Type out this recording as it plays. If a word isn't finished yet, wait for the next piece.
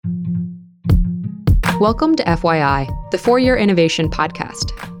Welcome to FYI, the For-Your Innovation podcast.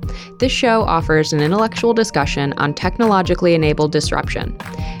 This show offers an intellectual discussion on technologically enabled disruption,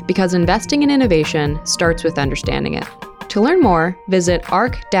 because investing in innovation starts with understanding it. To learn more, visit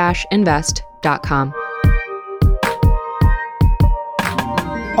arc-invest.com.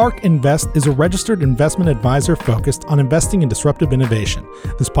 ARK Invest is a registered investment advisor focused on investing in disruptive innovation.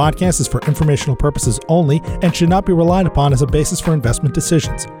 This podcast is for informational purposes only and should not be relied upon as a basis for investment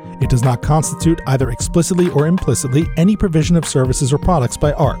decisions. It does not constitute, either explicitly or implicitly, any provision of services or products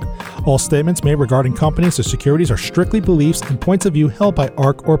by ARK. All statements made regarding companies or securities are strictly beliefs and points of view held by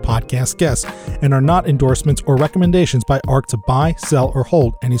ARK or podcast guests and are not endorsements or recommendations by ARK to buy, sell, or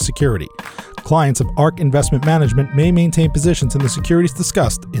hold any security. Clients of ARK Investment Management may maintain positions in the securities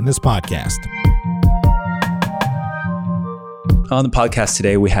discussed in this podcast. On the podcast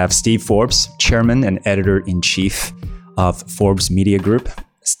today, we have Steve Forbes, Chairman and Editor-in-Chief of Forbes Media Group.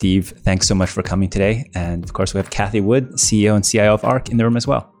 Steve, thanks so much for coming today. And of course, we have Cathie Wood, CEO and CIO of ARK, in the room as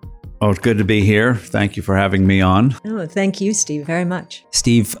well. Oh, it's good to be here. Thank you for having me on. Oh, thank you, Steve, very much.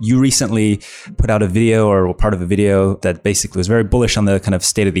 Steve, you recently put out a video or were part of a video that basically was very bullish on the kind of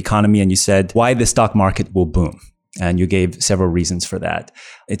state of the economy. And you said why the stock market will boom. And you gave several reasons for that.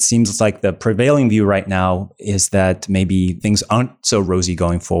 It seems like the prevailing view right now is that maybe things aren't so rosy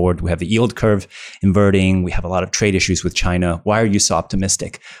going forward. We have the yield curve inverting. We have a lot of trade issues with China. Why are you so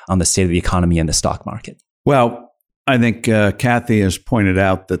optimistic on the state of the economy and the stock market? Well, I think Cathie has pointed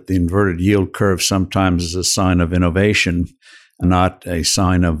out that the inverted yield curve sometimes is a sign of innovation, not a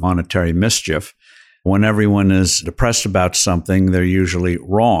sign of monetary mischief. When everyone is depressed about something, they're usually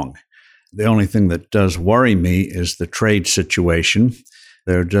wrong. The only thing that does worry me is the trade situation.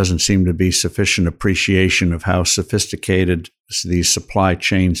 There doesn't seem to be sufficient appreciation of how sophisticated these supply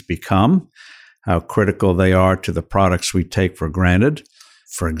chains become, how critical they are to the products we take for granted.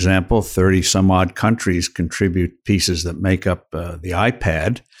 For example, 30 some odd countries contribute pieces that make up the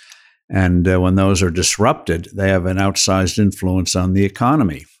iPad. And when those are disrupted, they have an outsized influence on the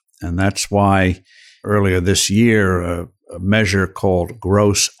economy. And that's why earlier this year, a measure called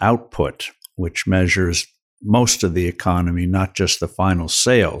gross output, which measures most of the economy, not just the final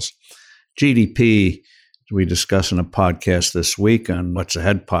sales. GDP, we discuss in a podcast this week on What's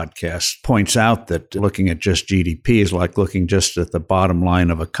Ahead podcast, points out that looking at just GDP is like looking just at the bottom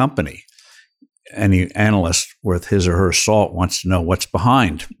line of a company. Any analyst worth his or her salt wants to know what's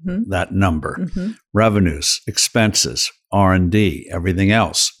behind that number. Revenues, expenses, R&D, everything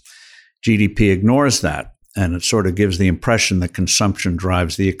else. GDP ignores that. And it sort of gives the impression that consumption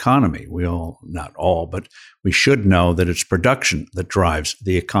drives the economy. We all, not all, but we should know that it's production that drives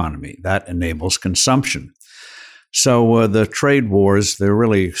the economy. That enables consumption. So the trade wars, they're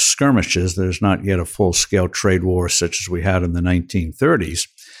really skirmishes. There's not yet a full-scale trade war such as we had in the 1930s.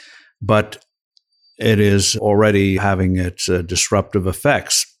 But it is already having its disruptive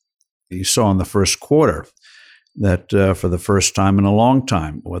effects. You saw in the first quarter that for the first time in a long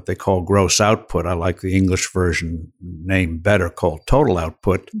time, what they call gross output, I like the English version name better, called total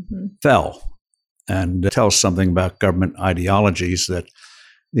output, fell. And it tells something about government ideologies that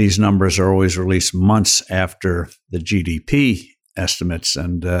these numbers are always released months after the GDP estimates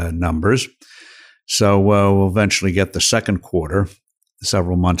and numbers. So we'll eventually get the second quarter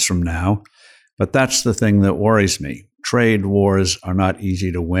several months from now. But that's the thing that worries me. Trade wars are not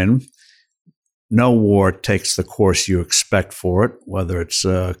easy to win. No war takes the course you expect for it, whether it's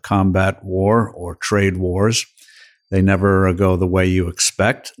a combat war or trade wars. They never go the way you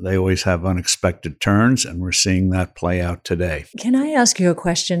expect. They always have unexpected turns, and we're seeing that play out today. Can I ask you a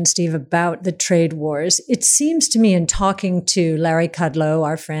question, Steve, about the trade wars? It seems to me, in talking to Larry Kudlow,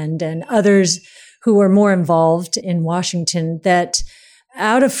 our friend, and others who are more involved in Washington, that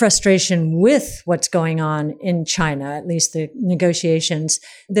out of frustration with what's going on in China, at least the negotiations,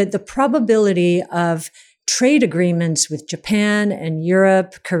 that the probability of trade agreements with Japan and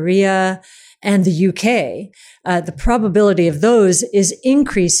Europe, Korea, and the UK, the probability of those is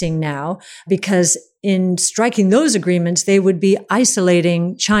increasing now because in striking those agreements, they would be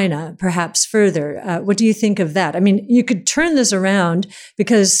isolating China perhaps further. What do you think of that? I mean, you could turn this around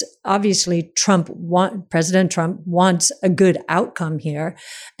because obviously President Trump wants a good outcome here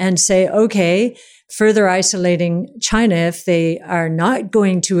and say, okay, further isolating China if they are not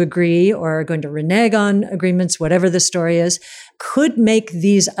going to agree or are going to renege on agreements, whatever the story is, could make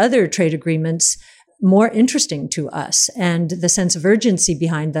these other trade agreements more interesting to us and the sense of urgency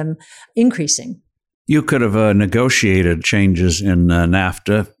behind them increasing. You could have negotiated changes in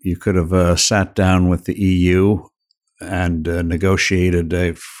NAFTA. You could have sat down with the EU and negotiated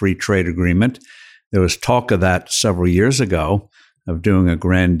a free trade agreement. There was talk of that several years ago, of doing a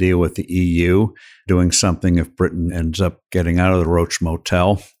grand deal with the EU, doing something if Britain ends up getting out of the Roach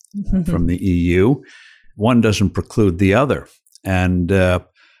Motel from the EU. One doesn't preclude the other. And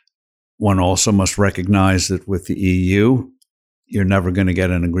one also must recognize that with the EU, you're never going to get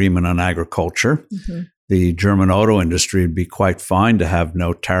an agreement on agriculture. The German auto industry would be quite fine to have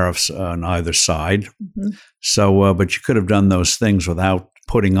no tariffs on either side. So, but you could have done those things without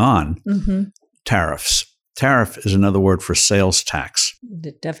putting on tariffs. Tariff is another word for sales tax.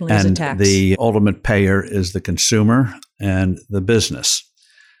 It definitely is a tax. And the ultimate payer is the consumer and the business.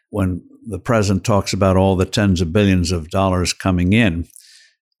 When the president talks about all the tens of billions of dollars coming in,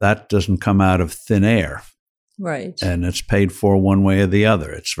 that doesn't come out of thin air. Right. And it's paid for one way or the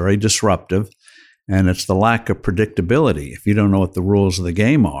other. It's very disruptive. And it's the lack of predictability. If you don't know what the rules of the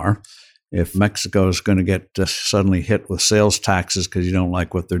game are, if Mexico is going to get suddenly hit with sales taxes because you don't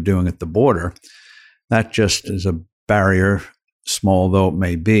like what they're doing at the border, that just is a barrier, small though it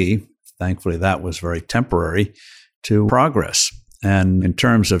may be. Thankfully, that was very temporary to progress. And in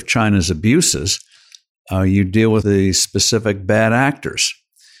terms of China's abuses, you deal with the specific bad actors,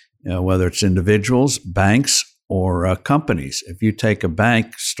 whether it's individuals, banks, or companies. If you take a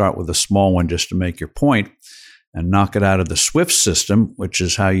bank, start with a small one just to make your point, and knock it out of the SWIFT system, which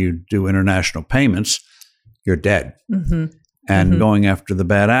is how you do international payments, you're dead. And going after the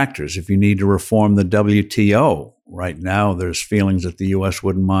bad actors. If you need to reform the WTO, right now there's feelings that the U.S.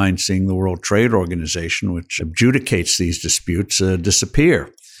 wouldn't mind seeing the World Trade Organization, which adjudicates these disputes,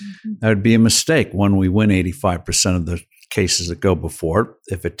 disappear. That would be a mistake. One, we win 85% of the cases that go before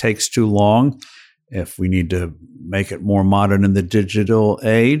it. If it takes too long, if we need to make it more modern in the digital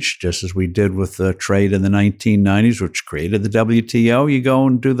age, just as we did with the trade in the 1990s, which created the WTO, you go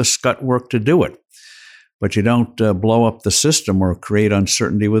and do the scut work to do it. But you don't blow up the system or create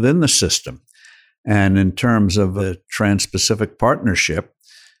uncertainty within the system. And in terms of a Trans-Pacific Partnership,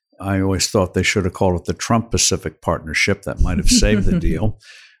 I always thought they should have called it the Trump-Pacific Partnership. That might have saved the deal.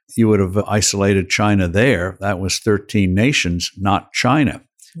 You would have isolated China there. That was 13 nations, not China.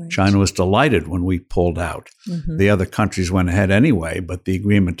 Right. China was delighted when we pulled out. The other countries went ahead anyway, but the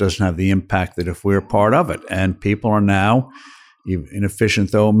agreement doesn't have the impact that if we're part of it. And people are now,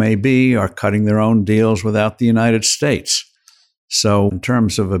 inefficient though it may be, are cutting their own deals without the United States. So in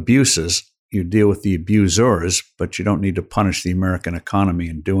terms of abuses, you deal with the abusers, but you don't need to punish the American economy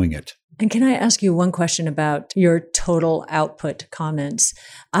in doing it. And can I ask you one question about your total output comments?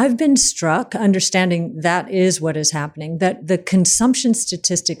 I've been struck, understanding that is what is happening, that the consumption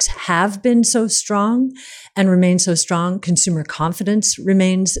statistics have been so strong and remain so strong. Consumer confidence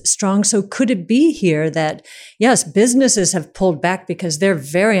remains strong. So could it be here that, yes, businesses have pulled back because they're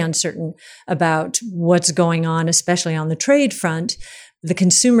very uncertain about what's going on, especially on the trade front. The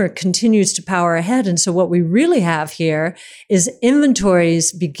consumer continues to power ahead. And so what we really have here is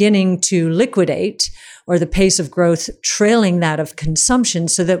inventories beginning to liquidate, or the pace of growth trailing that of consumption,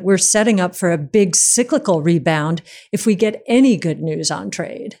 so that we're setting up for a big cyclical rebound if we get any good news on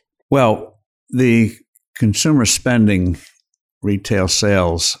trade. Well, the consumer spending, retail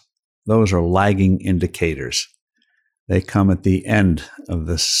sales, those are lagging indicators. They come at the end of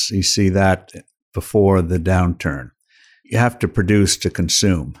this. You see that before the downturn. You have to produce to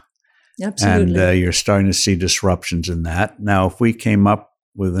consume. Absolutely. And you're starting to see disruptions in that. Now, if we came up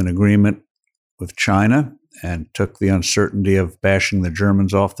with an agreement with China and took the uncertainty of bashing the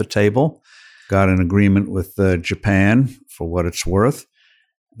Germans off the table, got an agreement with Japan for what it's worth,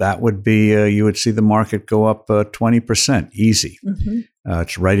 that would be, you would see the market go up 20%, easy.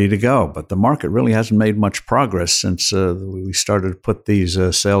 It's ready to go. But the market really hasn't made much progress since we started to put these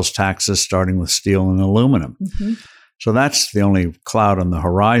sales taxes, starting with steel and aluminum. So that's the only cloud on the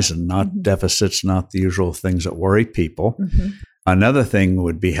horizon, not deficits, not the usual things that worry people. Another thing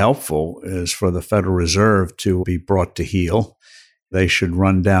would be helpful is for the Federal Reserve to be brought to heel. They should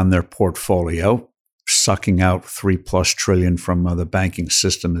run down their portfolio. Sucking out $3+ trillion from the banking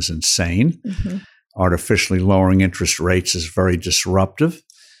system is insane. Artificially lowering interest rates is very disruptive.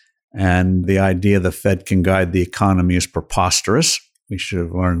 And the idea the Fed can guide the economy is preposterous. We should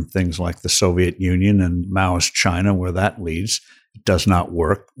have learned things like the Soviet Union and Maoist China, where that leads. It does not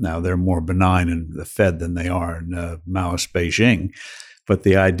work. Now, they're more benign in the Fed than they are in Maoist Beijing. But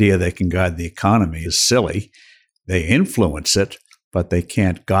the idea they can guide the economy is silly. They influence it, but they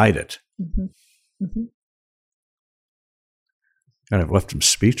can't guide it. God, I've left him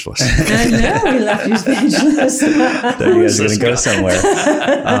speechless. I know, we left you speechless. That you guys are going to go somewhere.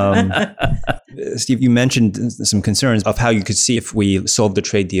 Steve, you mentioned some concerns of how you could see if we solved the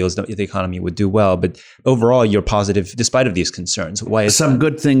trade deals, the economy would do well. But overall, you're positive despite of these concerns. Why is some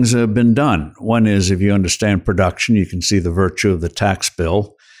good things have been done? One is, if you understand production, you can see the virtue of the tax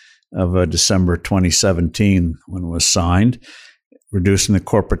bill of December 2017 when it was signed, reducing the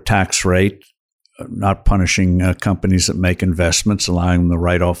corporate tax rate, not punishing companies that make investments, allowing them to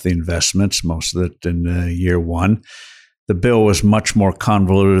write off the investments, most of it in year one. The bill was much more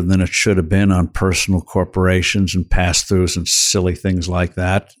convoluted than it should have been on personal corporations and pass-throughs and silly things like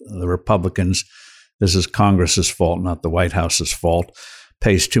that. The Republicans, this is Congress's fault, not the White House's fault,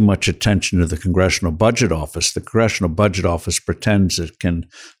 pays too much attention to the Congressional Budget Office. The Congressional Budget Office pretends it can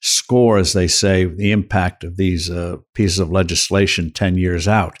score, as they say, the impact of these pieces of legislation 10 years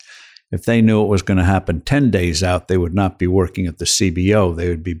out. If they knew it was going to happen 10 days out, they would not be working at the CBO. They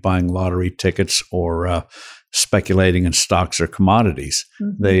would be buying lottery tickets or speculating in stocks or commodities.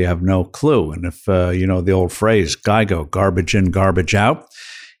 Mm-hmm. They have no clue. And if, the old phrase, GIGO, garbage in, garbage out,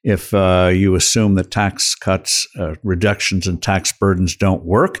 if you assume that tax cuts, reductions in tax burdens don't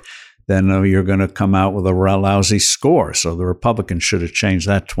work, then you're going to come out with a lousy score. So the Republicans should have changed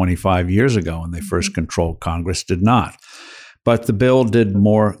that 25 years ago when they first controlled Congress, did not. But the bill did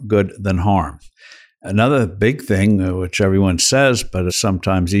more good than harm. Another big thing, which everyone says, but it's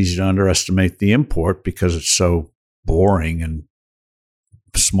sometimes easy to underestimate the import because it's so boring and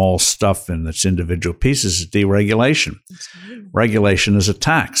small stuff in its individual pieces, is deregulation. Regulation is a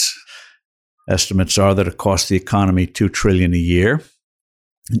tax. Estimates are that it costs the economy $2 trillion a year.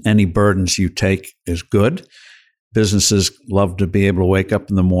 Any burdens you take is good. Businesses love to be able to wake up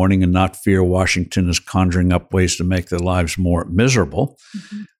in the morning and not fear Washington is conjuring up ways to make their lives more miserable.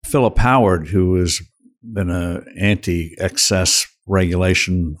 Mm-hmm. Philip Howard, who has been an anti-excess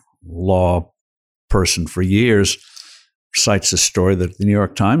regulation law person for years, cites a story that the New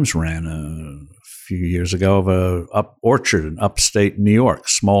York Times ran a few years ago of an orchard in upstate New York,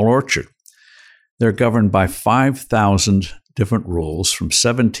 small orchard. They're governed by 5,000 different rules from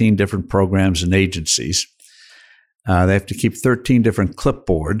 17 different programs and agencies. They have to keep 13 different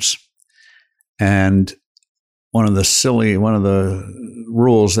clipboards. And one of the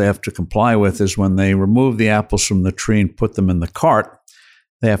rules they have to comply with is when they remove the apples from the tree and put them in the cart,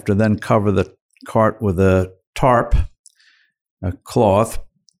 they have to then cover the cart with a tarp, a cloth,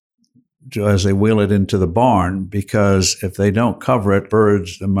 as they wheel it into the barn, because if they don't cover it,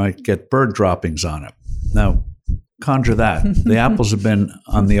 they might get bird droppings on it. Now, conjure that. The apples have been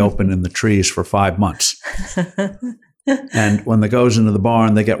on the open in the trees for 5 months. And when they goes into the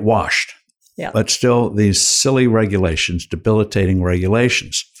barn, they get washed. Yep. But still, these silly regulations, debilitating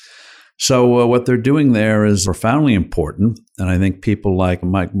regulations. So what they're doing there is profoundly important. And I think people like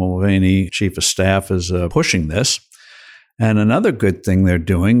Mike Mulvaney, Chief of Staff, is pushing this. And another good thing they're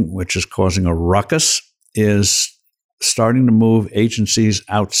doing, which is causing a ruckus, is starting to move agencies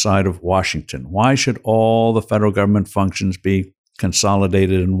outside of Washington. Why should all the federal government functions be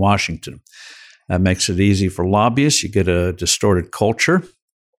consolidated in Washington? That makes it easy for lobbyists. You get a distorted culture.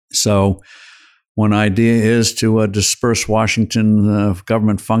 So one idea is to disperse Washington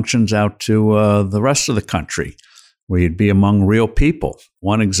government functions out to the rest of the country, where you'd be among real people.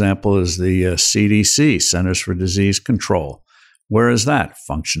 One example is the CDC, Centers for Disease Control. Where is that?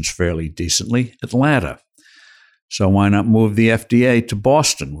 Functions fairly decently. Atlanta. So why not move the FDA to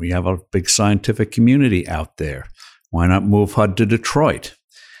Boston? We have a big scientific community out there. Why not move HUD to Detroit?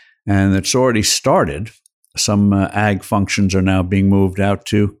 And it's already started. Some ag functions are now being moved out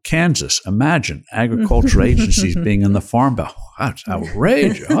to Kansas. Imagine agricultural agencies being in the Farm Bill. That's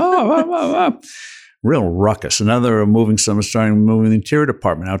outrageous. Real ruckus. Another starting moving the Interior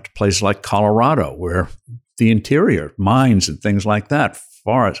Department out to places like Colorado, where the interior, mines and things like that,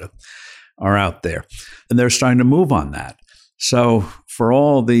 forests are out there. And they're starting to move on that. So for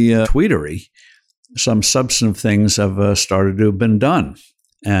all the tweetery, some substantive things have started to have been done.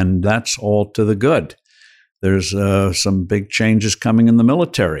 And that's all to the good. There's some big changes coming in the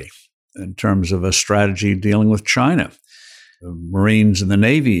military in terms of a strategy dealing with China. The Marines and the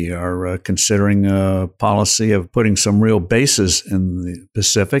Navy are considering a policy of putting some real bases in the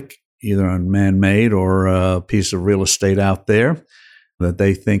Pacific, either on man-made or a piece of real estate out there that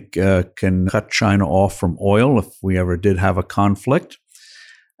they think can cut China off from oil if we ever did have a conflict.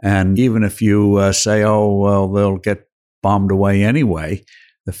 And even if you say, oh, well, they'll get bombed away anyway,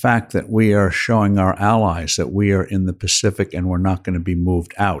 the fact that we are showing our allies that we are in the Pacific and we're not going to be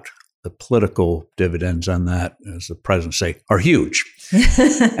moved out, the political dividends on that, as the president say, are huge.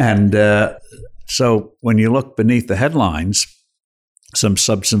 And so when you look beneath the headlines, some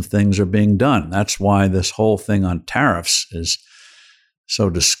substantive things are being done. That's why this whole thing on tariffs is so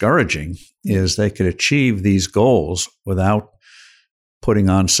discouraging, is they could achieve these goals without putting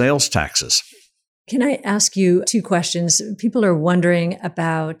on sales taxes. Can I ask you two questions? People are wondering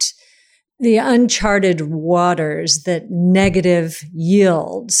about the uncharted waters that negative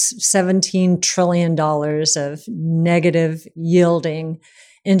yields, $17 trillion of negative yielding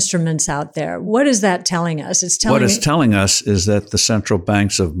instruments out there. What is that telling us? What it's telling us is that the central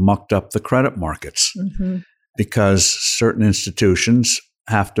banks have mucked up the credit markets because certain institutions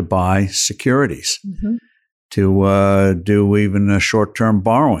have to buy securities. To do even short-term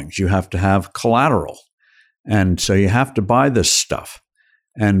borrowings, you have to have collateral. And so you have to buy this stuff.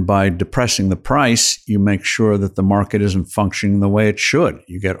 And by depressing the price, you make sure that the market isn't functioning the way it should.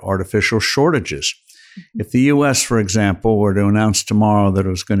 You get artificial shortages. If the U.S., for example, were to announce tomorrow that it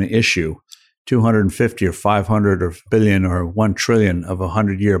was going to issue 250 or 500 or billion or 1 trillion of a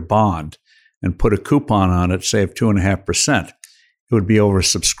 100-year bond and put a coupon on it, say of 2.5%, it would be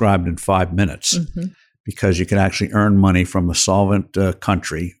oversubscribed in 5 minutes. Because you can actually earn money from a solvent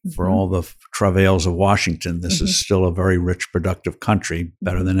country for all the travails of Washington. This is still a very rich, productive country,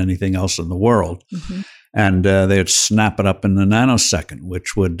 better than anything else in the world. And they would snap it up in a nanosecond,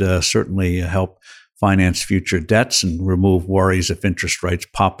 which would certainly help finance future debts and remove worries if interest rates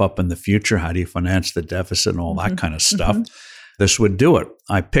pop up in the future. How do you finance the deficit and all that kind of stuff? This would do it.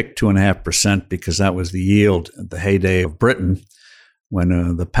 I picked 2.5% because that was the yield at the heyday of Britain,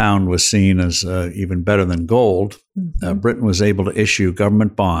 when the pound was seen as even better than gold. Britain was able to issue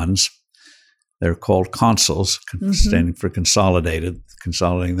government bonds. They're called consols, standing for consolidating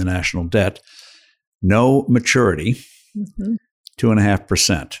the national debt. No maturity,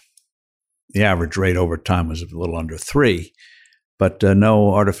 2.5%. The average rate over time was a little under 3%, but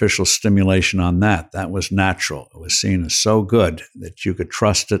no artificial stimulation on that. That was natural. It was seen as so good that you could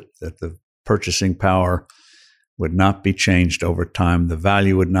trust it, that the purchasing power would not be changed over time. The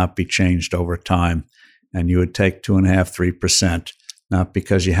value would not be changed over time. And you would take 2.5%, 3%, not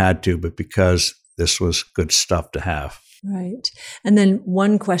because you had to, but because this was good stuff to have. Right. And then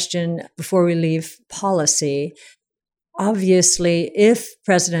one question before we leave policy. Obviously, if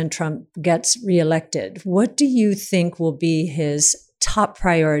President Trump gets reelected, what do you think will be his top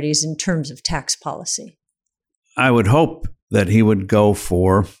priorities in terms of tax policy? I would hope that he would go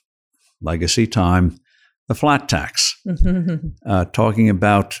for legacy time, the flat tax, talking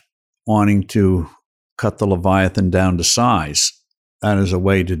about wanting to cut the Leviathan down to size. That is a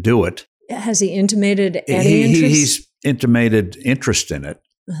way to do it. Has he intimated any interest? He's intimated interest in it,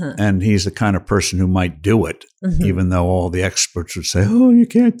 and he's the kind of person who might do it, even though all the experts would say, "Oh, you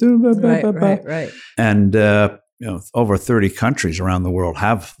can't do it." Right. And over 30 countries around the world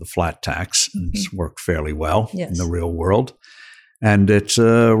have the flat tax, and it's worked fairly well in the real world. And it's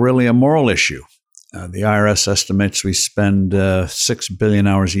really a moral issue. The IRS estimates we spend 6 billion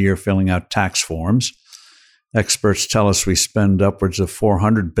hours a year filling out tax forms. Experts tell us we spend upwards of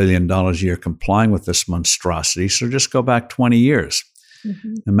 $400 billion a year complying with this monstrosity. So just go back 20 years.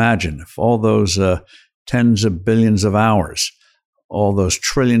 Imagine if all those tens of billions of hours, all those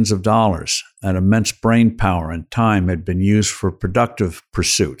trillions of dollars, that immense brain power and time had been used for productive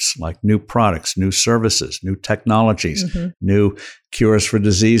pursuits like new products, new services, new technologies, new cures for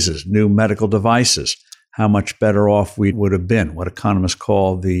diseases, new medical devices. How much better off we would have been. What economists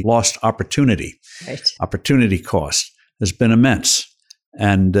call the lost opportunity. Opportunity cost has been immense.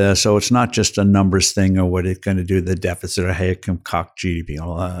 And so it's not just a numbers thing or what it's going to do, the deficit, or hey, it can concoct GDP.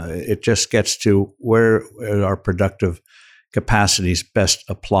 It just gets to where our productive capacities best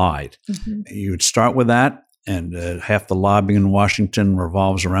applied. You would start with that, and half the lobbying in Washington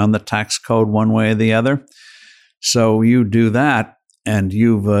revolves around the tax code one way or the other. So you do that, and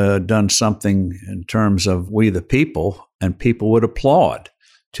you've done something in terms of we the people, and people would applaud.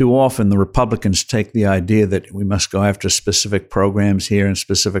 Too often the Republicans take the idea that we must go after specific programs here and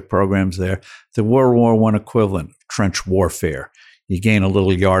specific programs there. The World War I equivalent, trench warfare. You gain a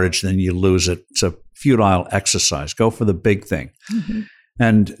little yardage, then you lose it. It's a futile exercise. Go for the big thing.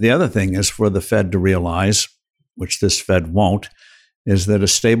 And the other thing is for the Fed to realize, which this Fed won't, is that a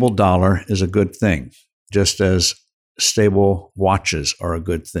stable dollar is a good thing, just as stable watches are a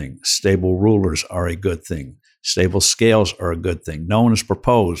good thing. Stable rulers are a good thing. Stable scales are a good thing. No one has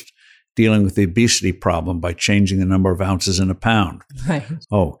proposed dealing with the obesity problem by changing the number of ounces in a pound. Right.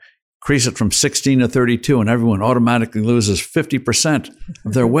 Oh, increase it from 16 to 32 and everyone automatically loses 50%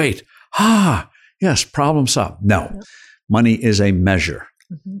 of their weight. Yes, problem solved. No, money is a measure.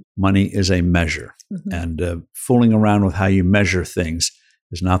 Money is a measure. And fooling around with how you measure things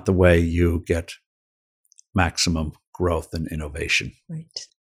is not the way you get maximum growth and innovation. Right.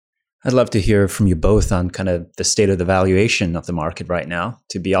 I'd love to hear from you both on kind of the state of the valuation of the market right now.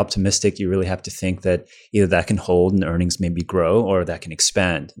 To be optimistic, you really have to think that either that can hold and earnings maybe grow, or that can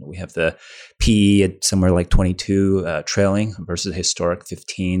expand. We have the PE at somewhere like 22 trailing versus a historic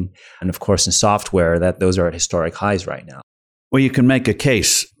 15. And of course, in software, those are at historic highs right now. Well, you can make a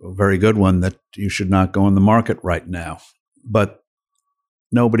case, a very good one, that you should not go in the market right now. But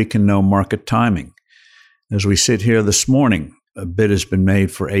nobody can know market timing. As we sit here this morning, a bid has been made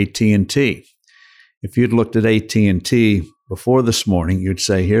for AT&T. If you'd looked at AT&T before this morning, you'd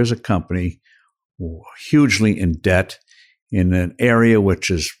say, here's a company hugely in debt in an area which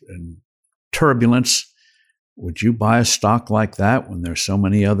is in turbulence. Would you buy a stock like that when there's so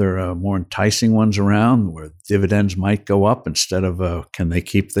many other more enticing ones around where dividends might go up instead of can they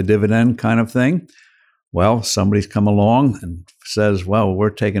keep the dividend kind of thing? Well, somebody's come along and says, well, we're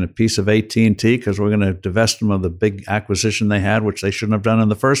taking a piece of AT&T because we're going to divest them of the big acquisition they had, which they shouldn't have done in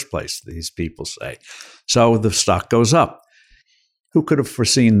the first place, these people say. So the stock goes up. Who could have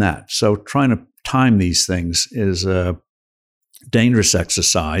foreseen that? So trying to time these things is a dangerous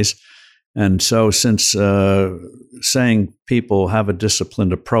exercise. And so since saying people have a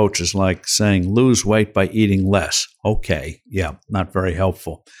disciplined approach is like saying lose weight by eating less. Okay, yeah, not very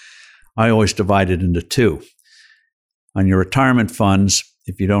helpful. I always divide it into two. On your retirement funds,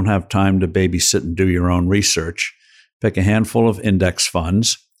 if you don't have time to babysit and do your own research, pick a handful of index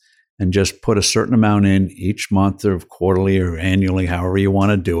funds and just put a certain amount in each month or quarterly or annually, however you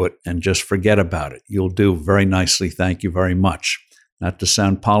want to do it, and just forget about it. You'll do very nicely. Thank you very much. Not to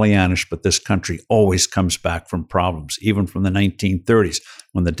sound Pollyannish, but this country always comes back from problems, even from the 1930s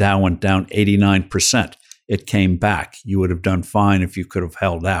when the Dow went down 89%. It came back. You would have done fine if you could have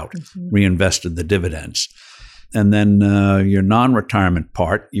held out, reinvested the dividends. And then your non-retirement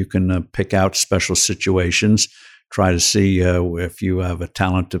part, you can pick out special situations, try to see if you have a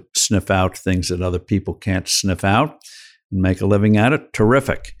talent to sniff out things that other people can't sniff out and make a living at it.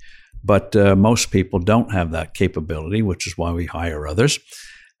 Terrific. But most people don't have that capability, which is why we hire others.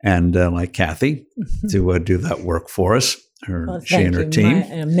 And like Cathie to do that work for us. She and her team.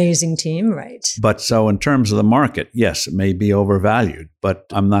 An amazing team, right. But so in terms of the market, yes, it may be overvalued, but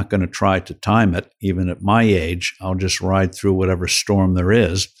I'm not going to try to time it. Even at my age, I'll just ride through whatever storm there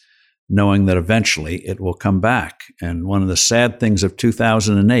is, knowing that eventually it will come back. And one of the sad things of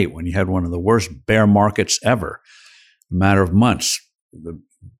 2008, when you had one of the worst bear markets ever, a matter of months, the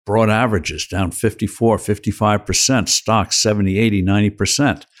broad averages down 54, 55%, stocks 70, 80,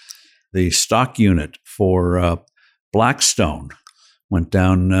 90%. The stock unit for Blackstone went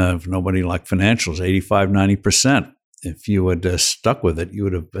down, if nobody liked financials, 85, 90%. If you had stuck with it, you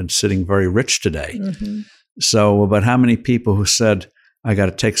would have been sitting very rich today. So, but how many people who said, I got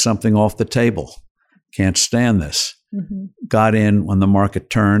to take something off the table, can't stand this, got in when the market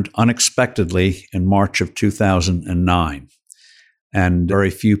turned unexpectedly in March of 2009? And very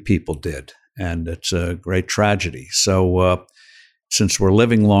few people did. And it's a great tragedy. So, since we're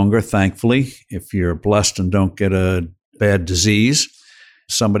living longer, thankfully, if you're blessed and don't get a bad disease,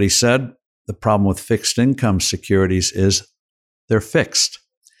 somebody said the problem with fixed income securities is they're fixed.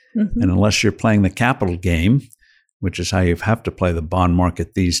 And unless you're playing the capital game, which is how you have to play the bond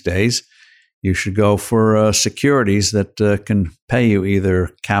market these days, you should go for securities that can pay you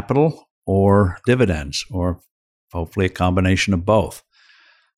either capital or dividends, or hopefully a combination of both.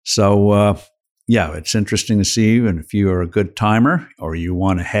 So, yeah, it's interesting to see, and if you are a good timer or you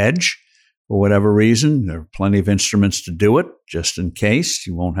want to hedge for whatever reason, there are plenty of instruments to do it, just in case.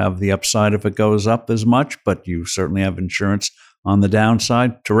 You won't have the upside if it goes up as much, but you certainly have insurance on the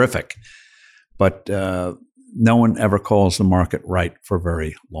downside. Terrific. But no one ever calls the market right for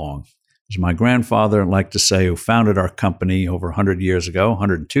very long. As my grandfather liked to say, who founded our company over 100 years ago,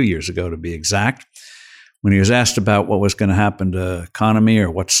 102 years ago to be exact, when he was asked about what was going to happen to the economy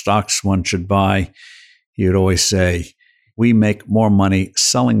or what stocks one should buy, he would always say, we make more money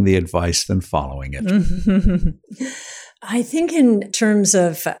selling the advice than following it. I think in terms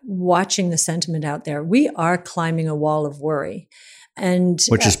of watching the sentiment out there, we are climbing a wall of worry. And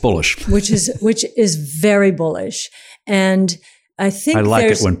which is bullish. which is very bullish. And I think I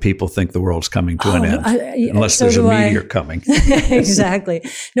like it when people think the world's coming to an end, unless there's a meteor coming. Exactly.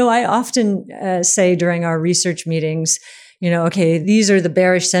 No, I often say during our research meetings, okay, these are the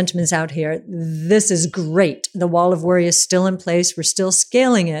bearish sentiments out here. This is great. The wall of worry is still in place. We're still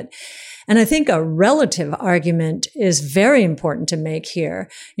scaling it. And I think a relative argument is very important to make here.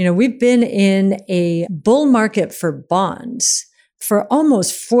 We've been in a bull market for bonds for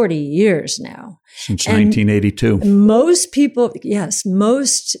almost 40 years now. Since 1982. Most people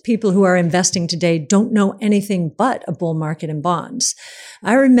who are investing today don't know anything but a bull market in bonds.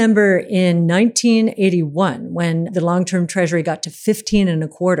 I remember in 1981 when the long-term treasury got to 15 and a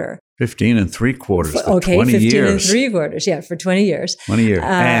quarter. 15 and 3/4 for 20 15 years. and 3/4, yeah, for 20 years. 20 years.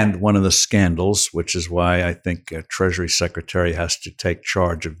 And one of the scandals, which is why I think Treasury Secretary has to take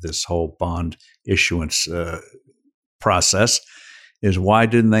charge of this whole bond issuance process, is why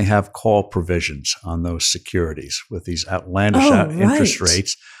didn't they have call provisions on those securities with these outlandish interest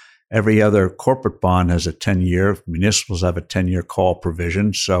rates? Every other corporate bond has a 10-year. Municipals have a 10-year call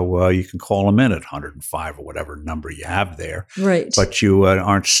provision. So you can call them in at 105 or whatever number you have there. Right. But you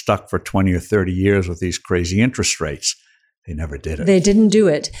aren't stuck for 20 or 30 years with these crazy interest rates. They never did it. They didn't do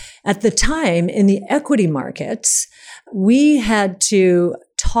it. At the time, in the equity markets, we had to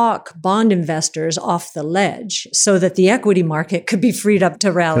talk bond investors off the ledge so that the equity market could be freed up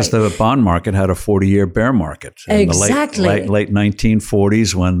to rally. Because the bond market had a 40-year bear market. Exactly. In the late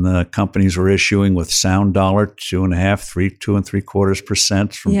 1940s, when the companies were issuing with sound dollar, 2.75%,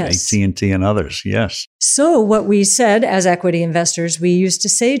 2.75% from AT&T and others. Yes. So what we said as equity investors, we used to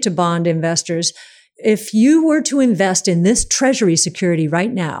say to bond investors, if you were to invest in this treasury security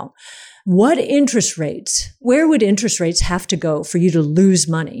right now, where would interest rates have to go for you to lose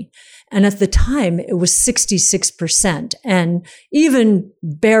money? And at the time, it was 66%. And even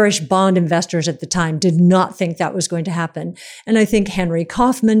bearish bond investors at the time did not think that was going to happen. And I think Henry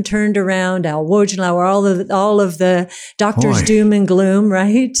Kaufman turned around, Al Wojenlauer, all of the doctors doom and gloom,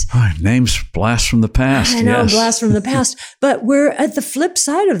 right? Names blast from the past. I know, blast from the past. But we're at the flip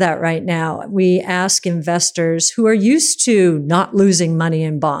side of that right now. We ask investors who are used to not losing money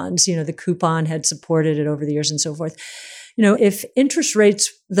in bonds, the coupon had supported it over the years and so forth. If interest rates,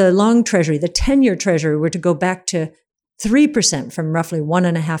 the long treasury, the 10-year treasury were to go back to 3% from roughly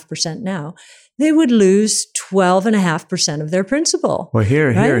 1.5% now, they would lose 12.5% of their principal. Well,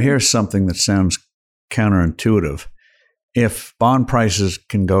 here's something that sounds counterintuitive. If bond prices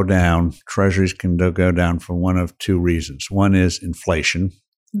can go down, treasuries can go down for one of two reasons. One is inflation,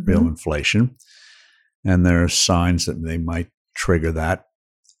 real inflation, and there are signs that they might trigger that.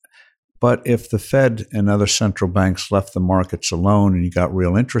 But if the Fed and other central banks left the markets alone and you got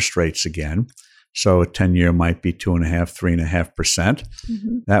real interest rates again, so a 10-year might be 2.5%, 3.5%,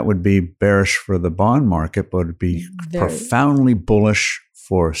 that would be bearish for the bond market, but it would be profoundly bullish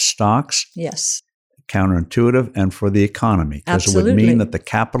for stocks. Yes. Counterintuitive, and for the economy, because it would mean that the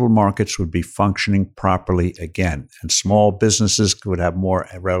capital markets would be functioning properly again, and small businesses would have more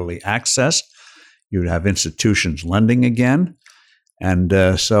readily access. You would have institutions lending again.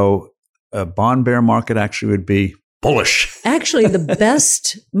 And so a bond bear market actually would be bullish. Actually, the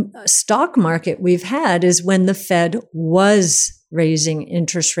best stock market we've had is when the Fed was raising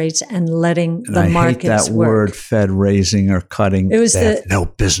interest rates and letting the markets work. I hate that word, Fed raising or cutting. They have no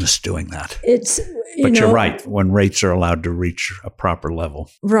business doing that. But you're right, when rates are allowed to reach a proper level.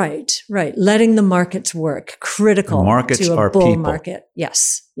 Right. Letting the markets work, critical the markets to a are bull people. Market.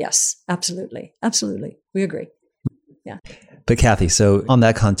 Yes, absolutely. We agree. Yeah. But Cathie, so on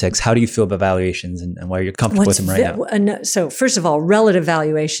that context, how do you feel about valuations and why you're comfortable with them right now? So first of all, relative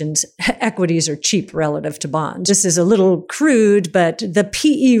valuations, equities are cheap relative to bonds. This is a little crude, but the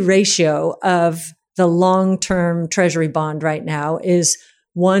PE ratio of the long-term treasury bond right now is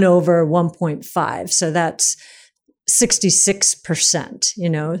 1/1.5. So that's 66%,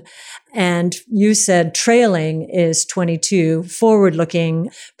 and you said trailing is 22, forward-looking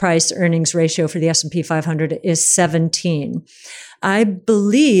price earnings ratio for the S&P 500 is 17. I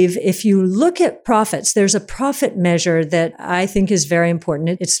believe if you look at profits, there's a profit measure that I think is very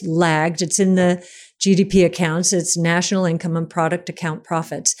important. It's lagged. It's in the GDP accounts. It's national income and product account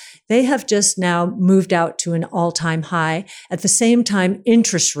profits. They have just now moved out to an all-time high. At the same time,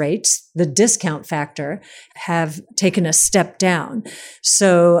 interest rates, the discount factor, have taken a step down.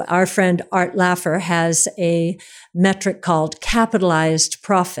 So our friend Art Laffer has a metric called capitalized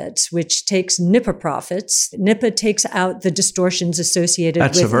profits, which takes NIPA profits. NIPA takes out the distortions associated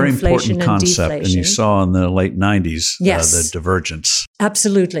with inflation and deflation. That's a very important concept, and you saw in the late 90s the divergence.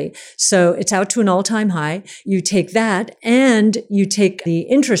 Absolutely. So it's out to an all-time high. You take that and you take the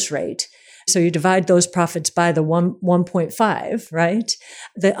interest rate. So you divide those profits by the 1.5, right?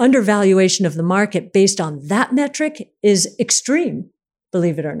 The undervaluation of the market based on that metric is extreme,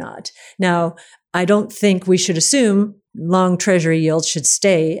 believe it or not. Now, I don't think we should assume long treasury yields should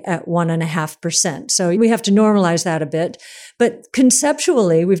stay at 1.5%. So we have to normalize that a bit. But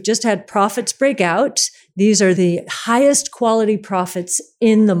conceptually, we've just had profits break out. These are the highest quality profits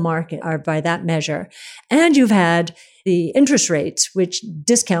in the market are by that measure. And you've had the interest rates, which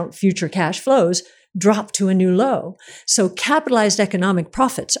discount future cash flows, drop to a new low. So capitalized economic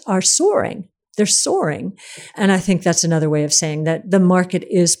profits are soaring. They're soaring. And I think that's another way of saying that the market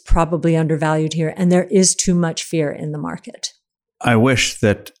is probably undervalued here and there is too much fear in the market. I wish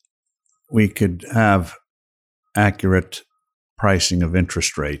that we could have accurate pricing of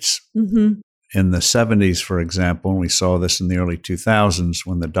interest rates. Mm-hmm. In the 70s, for example, and we saw this in the early 2000s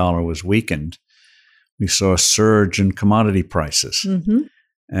when the dollar was weakened, we saw a surge in commodity prices. Mm-hmm.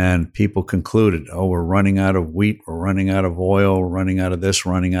 And people concluded, we're running out of wheat, we're running out of oil, we're running out of this,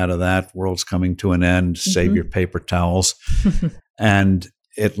 running out of that, world's coming to an end, save your paper towels. And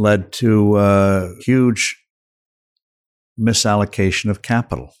it led to huge misallocation of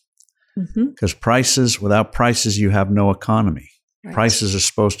capital. Because without prices, you have no economy. Right. Prices are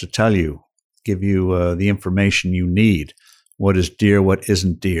supposed to tell you, give you the information you need, what is dear, what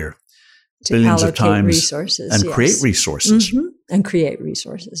isn't dear. To billions allocate of times resources, and create resources. And create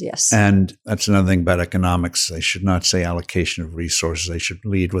resources, yes. And that's another thing about economics. They should not say allocation of resources. They should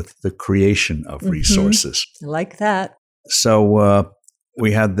lead with the creation of resources. I like that. So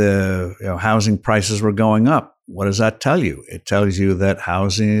we had the housing prices were going up. What does that tell you? It tells you that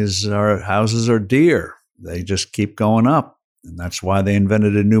houses are dear. They just keep going up. And that's why they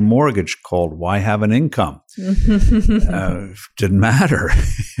invented a new mortgage called Why Have an Income? Didn't matter.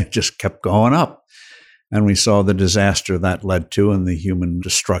 It just kept going up. And we saw the disaster that led to and the human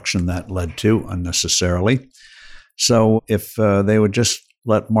destruction that led to unnecessarily. So if they would just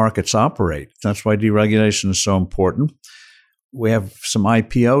let markets operate, that's why deregulation is so important. We have some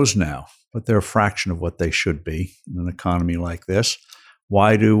IPOs now, but they're a fraction of what they should be in an economy like this.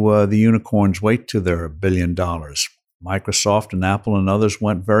 Why do the unicorns wait till they're $1 billion? Microsoft and Apple and others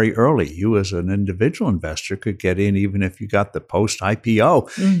went very early. You as an individual investor could get in even if you got the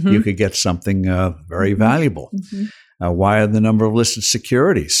post-IPO. You could get something very valuable. Why are the number of listed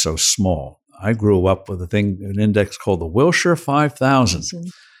securities so small? I grew up with an index called the Wilshire 5000.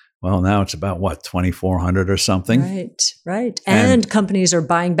 Well, now it's about, 2,400 or something? Right. And companies are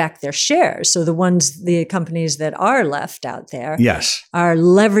buying back their shares. So the companies that are left out there are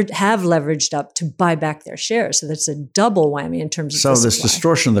have leveraged up to buy back their shares. So that's a double whammy in terms of So this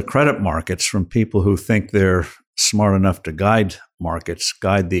distortion of the credit markets from people who think they're smart enough to guide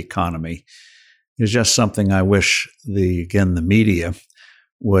the economy, is just something I wish the media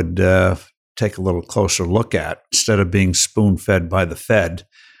would take a little closer look at instead of being spoon-fed by the Fed.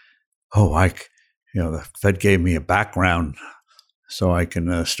 The Fed gave me a background so I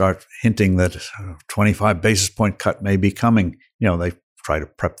can start hinting that a 25 basis point cut may be coming. They try to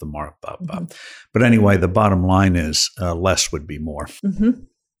prep the market up. But anyway, the bottom line is less would be more.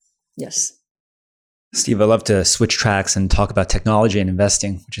 Yes. Steve, I'd love to switch tracks and talk about technology and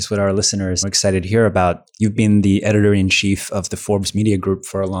investing, which is what our listeners are excited to hear about. You've been the editor-in-chief of the Forbes Media Group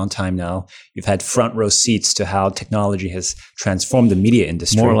for a long time now. You've had front row seats to how technology has transformed the media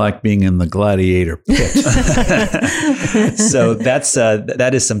industry. More like being in the gladiator pit. So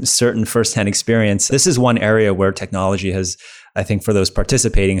that is some certain firsthand experience. This is one area where technology has, I think, for those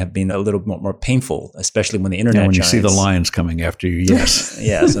participating, have been a little more painful, especially when the internet when giants, you see the lions coming after you, yes.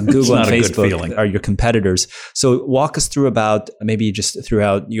 Yes, and Google and Facebook are your competitors. So walk us through about maybe just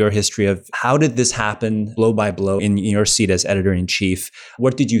throughout your history of how did this happen blow by blow in your seat as editor-in-chief?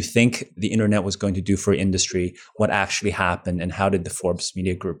 What did you think the internet was going to do for industry? What actually happened? And how did the Forbes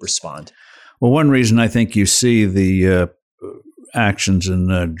Media Group respond? Well, one reason I think you see the actions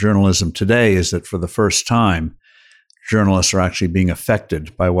in journalism today is that for the first time, journalists are actually being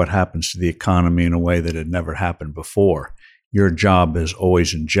affected by what happens to the economy in a way that had never happened before. Your job is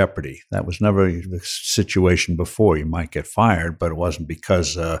always in jeopardy. That was never the situation before. You might get fired, but it wasn't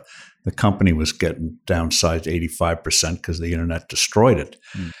because the company was getting downsized 85% because the internet destroyed it.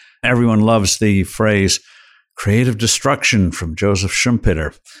 Everyone loves the phrase creative destruction from Joseph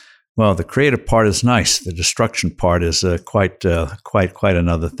Schumpeter. Well, the creative part is nice. The destruction part is quite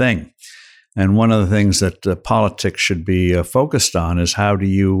another thing. And one of the things that politics should be focused on is how do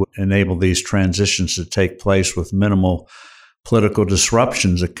you enable these transitions to take place with minimal political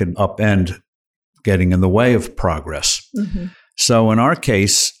disruptions that can upend getting in the way of progress. So in our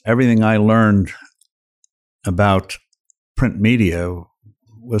case, everything I learned about print media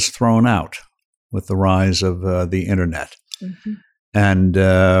was thrown out with the rise of the internet. And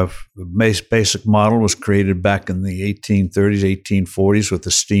the basic model was created back in the 1830s, 1840s with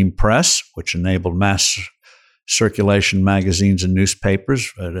the steam press, which enabled mass circulation magazines and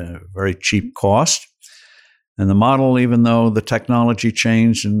newspapers at a very cheap cost. And the model, even though the technology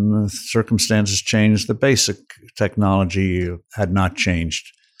changed and the circumstances changed, the basic technology had not changed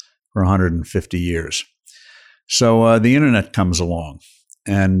for 150 years. So the internet comes along.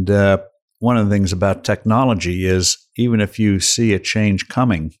 And one of the things about technology is even if you see a change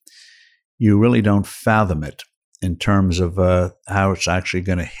coming, you really don't fathom it in terms of how it's actually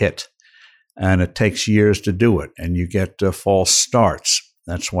going to hit. And it takes years to do it. And you get false starts.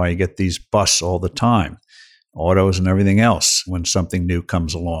 That's why you get these busts all the time, autos and everything else when something new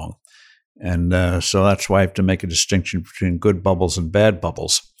comes along. And so that's why I have to make a distinction between good bubbles and bad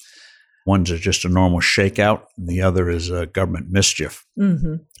bubbles. One's are just a normal shakeout, and the other is government mischief.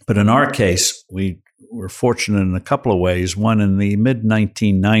 Mm-hmm. But in our case, we were fortunate in a couple of ways. One, in the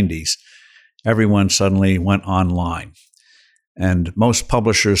mid-1990s, everyone suddenly went online. And most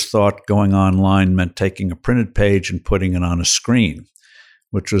publishers thought going online meant taking a printed page and putting it on a screen,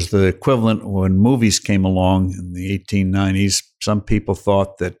 which was the equivalent when movies came along in the 1890s. Some people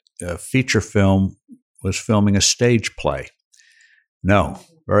thought that feature film was filming a stage play. No,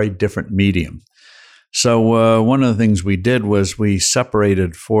 very different medium. So one of the things we did was we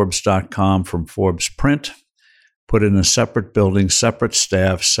separated Forbes.com from Forbes Print, put it in a separate building, separate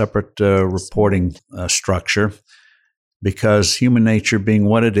staff, separate reporting structure, because human nature being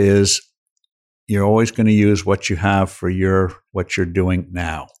what it is, you're always going to use what you have for what you're doing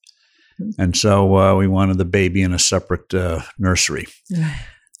now. And so we wanted the baby in a separate nursery.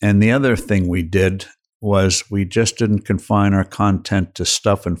 And the other thing we did was we just didn't confine our content to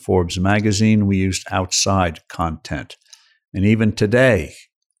stuff in Forbes magazine. We used outside content. And even today,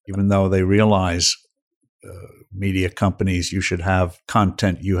 even though they realize media companies, you should have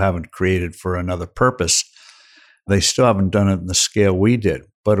content you haven't created for another purpose, they still haven't done it in the scale we did.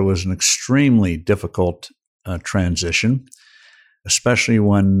 But it was an extremely difficult transition, especially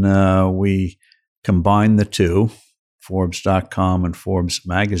when we combined the two, Forbes.com and Forbes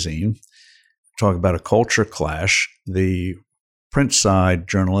magazine. Talk about a culture clash. The print side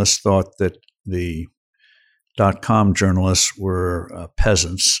journalists thought that the .com journalists were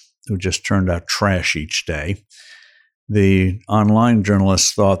peasants who just turned out trash each day. The online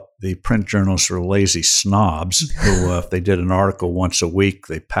journalists thought the print journalists were lazy snobs who, if they did an article once a week,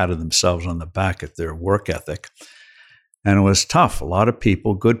 they patted themselves on the back at their work ethic. And it was tough. A lot of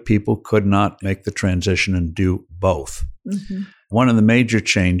people, good people, could not make the transition and do both. Mm-hmm. One of the major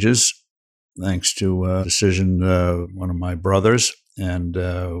changes, thanks to a decision one of my brothers, and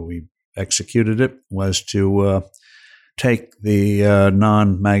we executed it, was to take the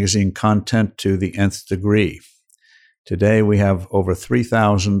non-magazine content to the nth degree. Today, we have over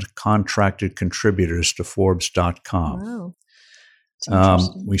 3,000 contracted contributors to Forbes.com. Wow.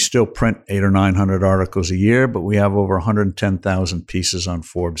 We still print 800 or 900 articles a year, but we have over 110,000 pieces on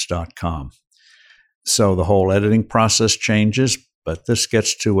Forbes.com. So the whole editing process changes, but this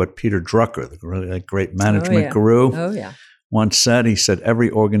gets to what Peter Drucker, the great management guru, once said. He said, every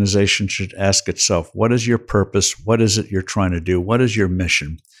organization should ask itself, what is your purpose? What is it you're trying to do? What is your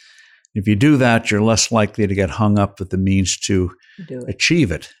mission? If you do that, you're less likely to get hung up with the means to achieve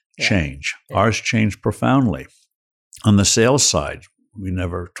it, change. Yeah. Ours changed profoundly. On the sales side,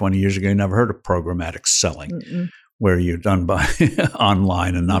 20 years ago, you never heard of programmatic selling, where you're done by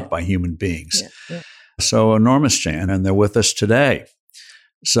online and not by human beings. Yeah. Yeah. So enormous change, and they're with us today.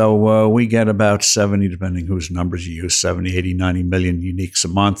 So we get about 70, depending whose numbers you use, 70, 80, 90 million uniques a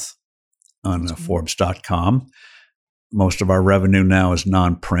month on Forbes.com. Most of our revenue now is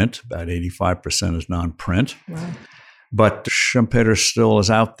non-print. About 85% is non-print. Wow. But Schumpeter still is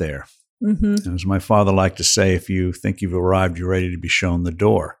out there. Mm-hmm. And as my father liked to say, if you think you've arrived, you're ready to be shown the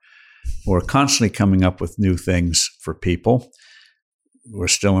door. We're constantly coming up with new things for people. We're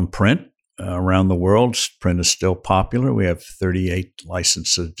still in print around the world. Print is still popular. We have 38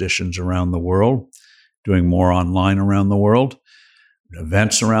 licensed editions around the world, doing more online around the world,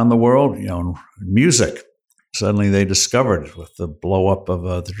 events around the world, music. Suddenly they discovered with the blow up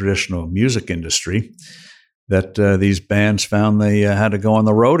of the traditional music industry that these bands found they had to go on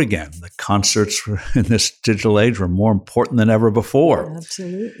the road again. The concerts in this digital age were more important than ever before.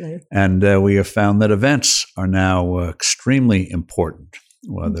 Absolutely. And we have found that events are now extremely important,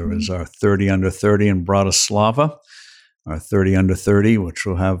 whether it's our 30 Under 30 in Bratislava, our 30 Under 30, which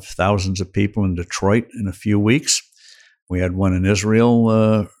will have thousands of people in Detroit in a few weeks. We had one in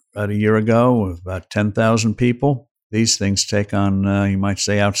Israel about a year ago with about 10,000 people. These things take on, you might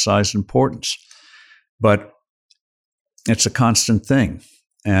say, outsized importance. But it's a constant thing.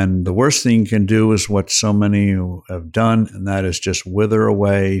 And the worst thing you can do is what so many have done, and that is just wither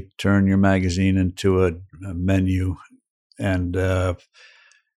away, turn your magazine into a menu. And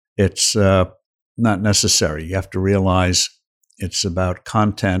it's not necessary. You have to realize it's about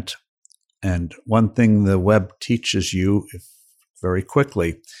content. And one thing the web teaches you very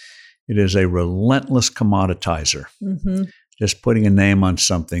quickly It is a relentless commoditizer. Mm-hmm. Just putting a name on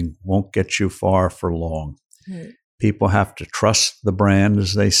something won't get you far for long. Right. People have to trust the brand,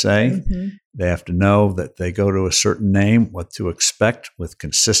 as they say. Mm-hmm. They have to know that they go to a certain name, what to expect with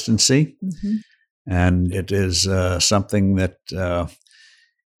consistency. Mm-hmm. And it is something that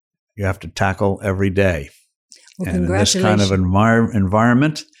you have to tackle every day. Well, and in this kind of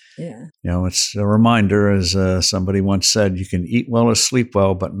environment, yeah. It's a reminder, as somebody once said, you can eat well or sleep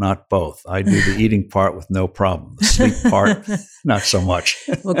well, but not both. I do the eating part with no problem. The sleep part, not so much.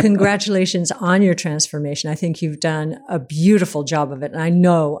 Well, congratulations on your transformation. I think you've done a beautiful job of it. And I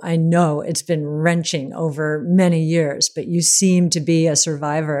know it's been wrenching over many years, but you seem to be a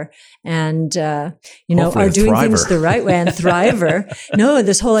survivor and, Hopefully are doing thriver. things the right way and thriver. No,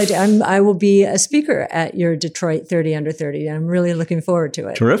 this whole idea, I will be a speaker at your Detroit 30 Under 30. And I'm really looking forward to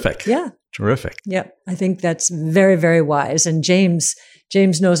it. Terrific. Yeah. Terrific. Yep. I think that's very, very wise. And James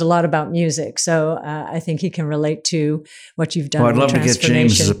knows a lot about music. So I think he can relate to what you've done. Well, I'd love to get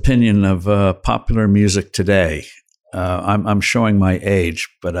James's opinion of popular music today. I'm showing my age,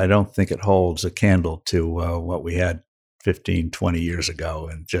 but I don't think it holds a candle to what we had 15, 20 years ago.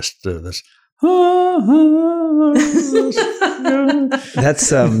 And just this. I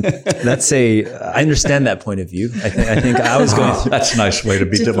understand that point of view. I think I was going through. That's a nice way to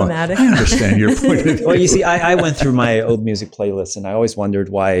be diplomatic. I understand your point of view. Well, you see, I went through my old music playlists and I always wondered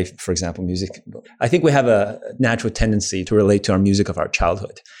why, for example, I think we have a natural tendency to relate to our music of our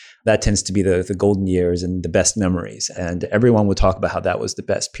childhood. That tends to be the golden years and the best memories. And everyone will talk about how that was the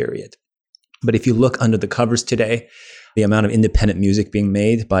best period. But if you look under the covers today, the amount of independent music being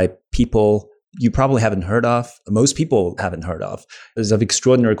made by people you probably haven't heard of, most people haven't heard of, is of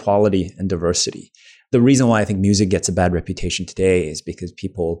extraordinary quality and diversity. The reason why I think music gets a bad reputation today is because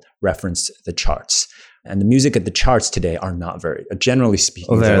people reference the charts. And the music at the charts today are not very, generally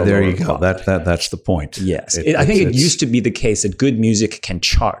speaking. Oh, there you go. That's the point. Yes. I think it used to be the case that good music can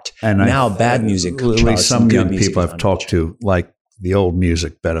chart. And now bad music charts. At least some young people I've talked to like the old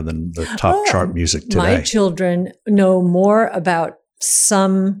music better than the top chart music today. My children know more about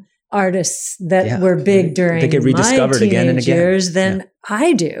some artists that were big during they get rediscovered my again and again years than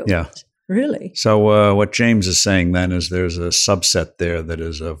I do. Yeah. Really. So what James is saying then is there's a subset there that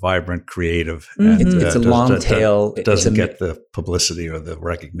is a vibrant, creative. Mm-hmm. And, it's a long tail. It doesn't get the publicity or the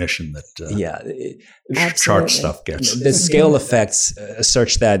recognition that chart stuff gets. The scale effects are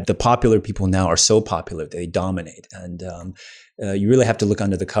such that the popular people now are so popular they dominate. And you really have to look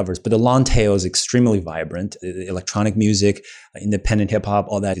under the covers. But the long tail is extremely vibrant. Electronic music, independent hip hop,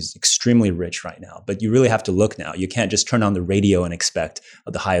 all that is extremely rich right now. But you really have to look now. You can't just turn on the radio and expect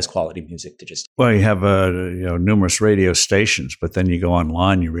the highest quality music to just. Well, you have numerous radio stations, but then you go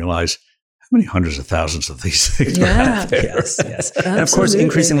online, you realize how many hundreds of thousands of these things are out there. Yes. And of course,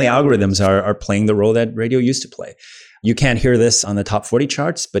 increasingly algorithms are playing the role that radio used to play. You can't hear this on the top 40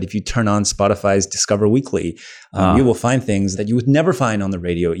 charts, but if you turn on Spotify's Discover Weekly, you will find things that you would never find on the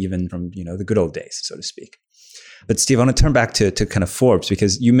radio, even from the good old days, so to speak. But Steve, I want to turn back to kind of Forbes,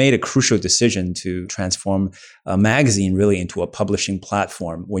 because you made a crucial decision to transform a magazine really into a publishing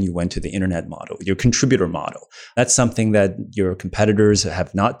platform when you went to the internet model, your contributor model. That's something that your competitors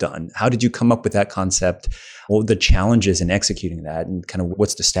have not done. How did you come up with that concept? What were the challenges in executing that, and kind of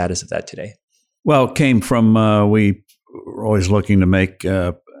what's the status of that today? Well, it came from we were always looking to make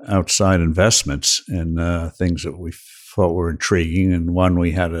outside investments in things that we thought were intriguing, and one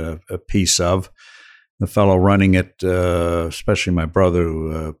we had a piece of. The fellow running it, especially my brother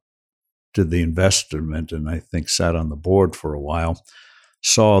who did the investment and I think sat on the board for a while,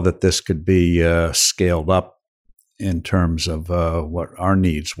 saw that this could be scaled up in terms of what our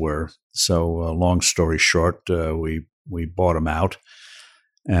needs were. So long story short, we bought him out,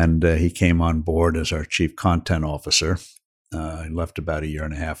 and he came on board as our chief content officer. He left about 2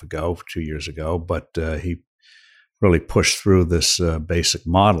 years ago, but he really pushed through this basic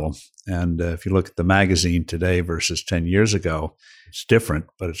model. And if you look at the magazine today versus 10 years ago, it's different,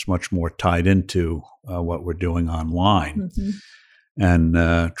 but it's much more tied into what we're doing online and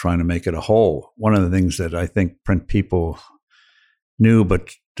trying to make it a whole. One of the things that I think print people knew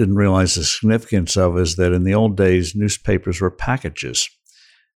but didn't realize the significance of is that in the old days, newspapers were packages.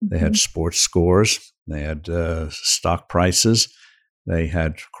 They had sports scores, they had stock prices, they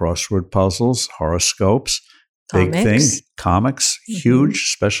had crossword puzzles, horoscopes, big thing, comics, huge,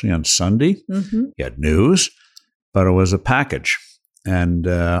 especially on Sunday. You had news, but it was a package. And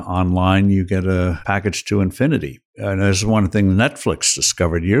online, you get a package to infinity. And there's one thing Netflix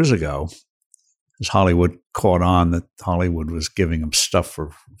discovered years ago. as Hollywood caught on that Hollywood was giving them stuff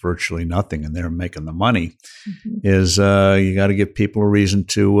for virtually nothing and they're making the money, is you got to give people a reason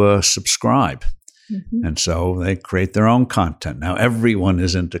to subscribe. And so they create their own content. Now, everyone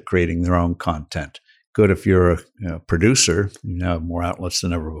is into creating their own content. Good if you're a producer, you have more outlets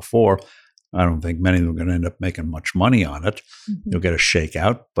than ever before. I don't think many of them are going to end up making much money on it. You'll get a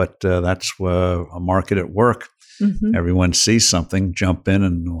shakeout, but that's a market at work. Everyone sees something, jump in,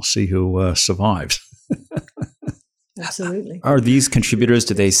 and we'll see who survives. Absolutely. Are these contributors,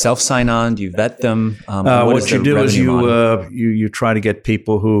 do they self-sign on? Do you vet them? What you do is you try to get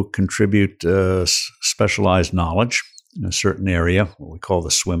people who contribute specialized knowledge in a certain area, what we call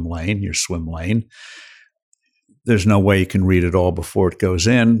the swim lane, your swim lane. There's no way you can read it all before it goes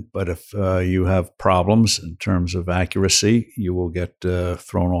in, but if you have problems in terms of accuracy, you will get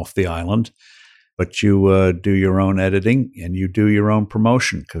thrown off the island. But you do your own editing and you do your own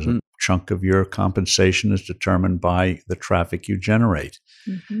promotion because a chunk of your compensation is determined by the traffic you generate.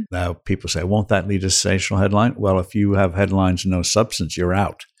 Now, people say, won't that lead to a sensational headline? Well, if you have headlines and no substance, you're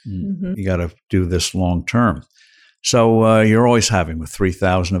out. You got to do this long term. So you're always having with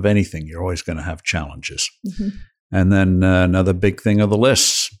 3,000 of anything, you're always going to have challenges. And then another big thing are the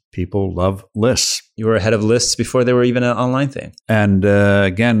lists. People love lists. You were ahead of lists before they were even an online thing. And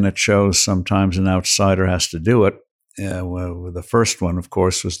again, it shows sometimes an outsider has to do it. Well, the first one, of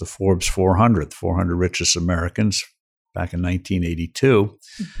course, was the Forbes 400, the 400 richest Americans back in 1982.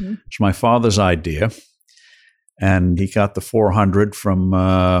 It's my father's idea. And he got the 400 from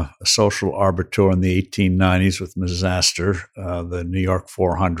a social arbiter in the 1890s with Mrs. Astor, the New York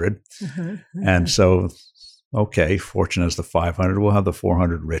 400. And so, okay, Fortune has the 500. We'll have the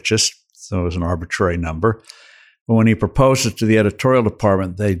 400 richest. So it was an arbitrary number. But when he proposed it to the editorial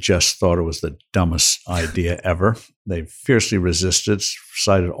department, they just thought it was the dumbest idea ever. They fiercely resisted,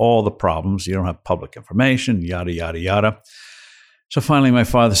 cited all the problems. You don't have public information, yada, yada, yada. So finally, my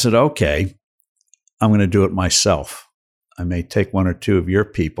father said, okay, I'm going to do it myself. I may take one or two of your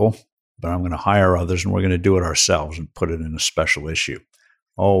people, but I'm going to hire others and we're going to do it ourselves and put it in a special issue.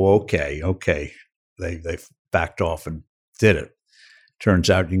 Oh, okay. They backed off and did it.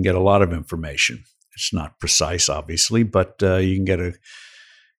 Turns out you can get a lot of information. It's not precise, obviously, but you can get a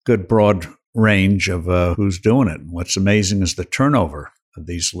good broad range of who's doing it. And what's amazing is the turnover of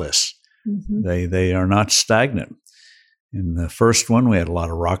these lists. They are not stagnant. In the first one, we had a lot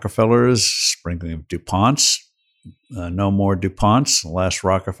of Rockefellers, sprinkling of DuPonts. No more DuPonts. The last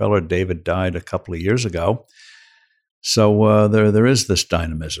Rockefeller, David, died a couple of years ago. So there is this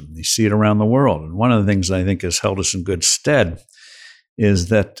dynamism. You see it around the world. And one of the things I think has held us in good stead is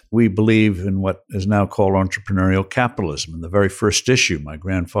that we believe in what is now called entrepreneurial capitalism. In the very first issue, my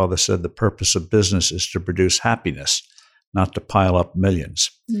grandfather said the purpose of business is to produce happiness, not to pile up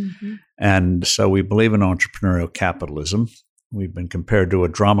millions. And so we believe in entrepreneurial capitalism. We've been compared to a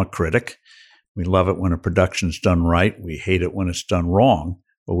drama critic. We love it when a production's done right. We hate it when it's done wrong,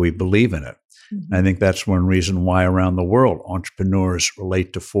 but we believe in it. I think that's one reason why around the world entrepreneurs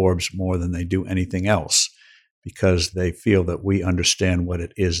relate to Forbes more than they do anything else, because they feel that we understand what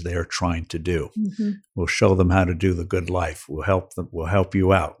it is they're trying to do. We'll show them how to do the good life. We'll help them. We'll help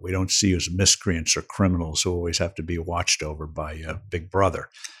you out. We don't see you as miscreants or criminals who always have to be watched over by a big brother.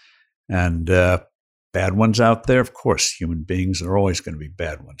 And bad ones out there, of course, human beings are always going to be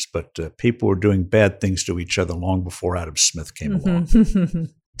bad ones. But people were doing bad things to each other long before Adam Smith came along.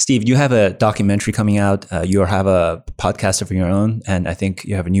 Steve, you have a documentary coming out. You have a podcast of your own, and I think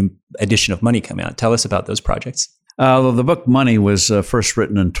you have a new edition of Money coming out. Tell us about those projects. The book Money was first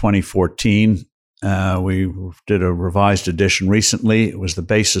written in 2014. We did a revised edition recently. It was the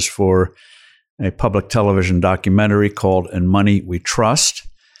basis for a public television documentary called In Money We Trust,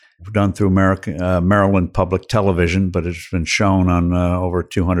 done through Maryland Public Television, but it's been shown on over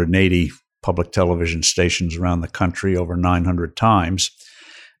 280 public television stations around the country over 900 times.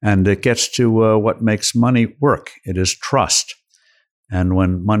 And it gets to what makes money work. It is trust. And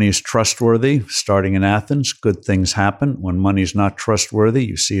when money is trustworthy, starting in Athens, good things happen. When money is not trustworthy,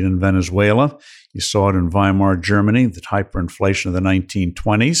 you see it in Venezuela. You saw it in Weimar Germany, the hyperinflation of the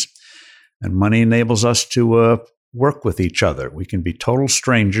 1920s. And money enables us to work with each other. We can be total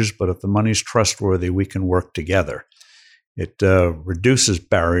strangers, but if the money is trustworthy, we can work together. It reduces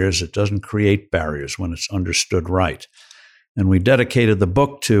barriers. It doesn't create barriers when it's understood right. And we dedicated the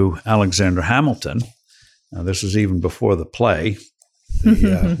book to Alexander Hamilton. Now, this was even before the play,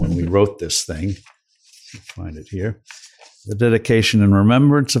 when we wrote this thing. Find it here. The dedication in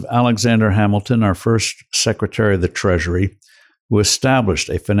remembrance of Alexander Hamilton, our first Secretary of the Treasury, who established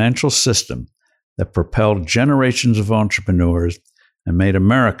a financial system that propelled generations of entrepreneurs and made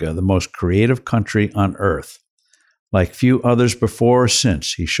America the most creative country on earth. Like few others before or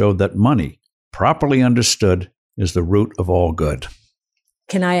since, he showed that money, properly understood, is the root of all good.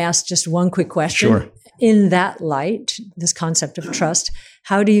 Can I ask just one quick question? Sure. In that light, this concept of trust,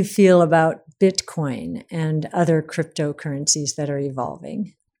 how do you feel about Bitcoin and other cryptocurrencies that are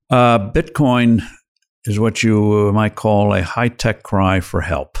evolving? Bitcoin is what you might call a high-tech cry for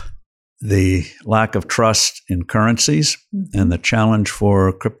help. The lack of trust in currencies and the challenge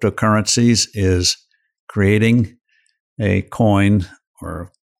for cryptocurrencies is creating a coin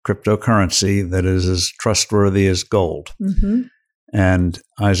or cryptocurrency that is as trustworthy as gold. Mm-hmm. And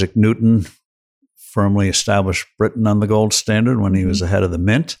Isaac Newton firmly established Britain on the gold standard when he was ahead of the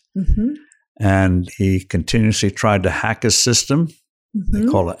mint. Mm-hmm. And he continuously tried to hack his system. They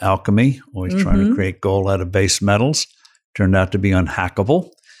call it alchemy, always trying to create gold out of base metals. Turned out to be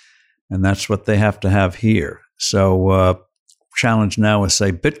unhackable. And that's what they have to have here. So challenge now is,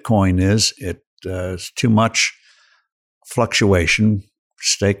 say, Bitcoin is too much fluctuation,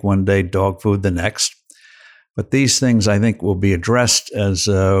 steak one day, dog food the next. But these things, I think, will be addressed as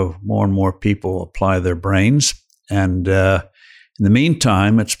more and more people apply their brains. And in the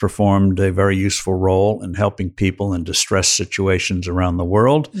meantime, it's performed a very useful role in helping people in distressed situations around the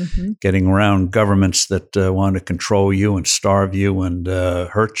world, getting around governments that want to control you and starve you and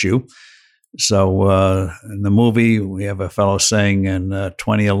hurt you. So in the movie, we have a fellow saying in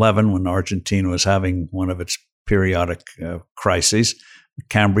 2011, when Argentina was having one of its periodic crises,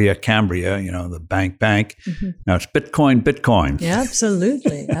 Cambria, the bank. Now it's Bitcoin. Yeah,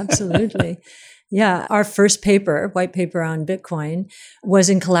 absolutely. Absolutely. Yeah. Our first paper, white paper on Bitcoin, was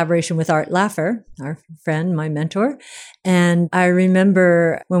in collaboration with Art Laffer, our friend, my mentor. And I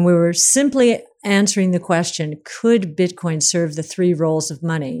remember when we were simply answering the question, could Bitcoin serve the three roles of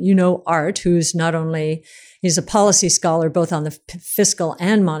money? You know, Art, he's a policy scholar, both on the fiscal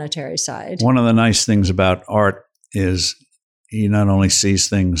and monetary side. One of the nice things about Art is he not only sees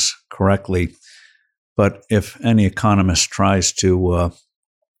things correctly, but if any economist tries to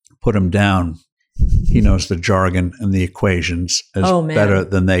put him down, he knows the jargon and the equations better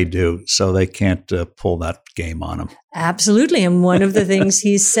than they do, so they can't pull that game on him. Absolutely. And one of the things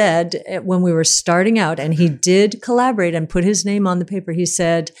he said when we were starting out, and he did collaborate and put his name on the paper, he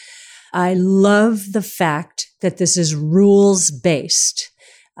said, I love the fact that this is rules-based.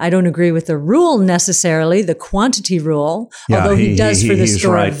 I don't agree with the rule necessarily, the quantity rule, although he does for the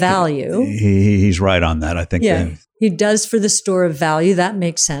store of value. He's right on that, I think. Yeah, he does for the store of value. That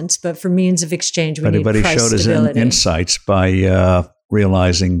makes sense. But for means of exchange, we need price stability. But he showed his insights by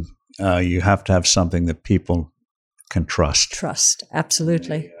realizing you have to have something that people can trust. Trust,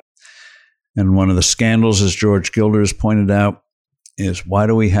 absolutely. And one of the scandals, as George Gilder has pointed out, is why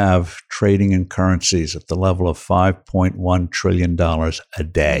do we have trading in currencies at the level of $5.1 trillion a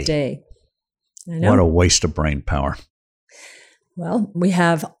day? I know. What a waste of brain power. Well, we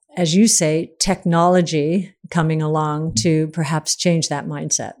have, as you say, technology coming along to perhaps change that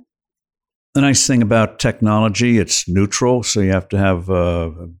mindset. The nice thing about technology, it's neutral, so you have to have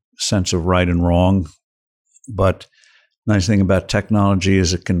a sense of right and wrong. But the nice thing about technology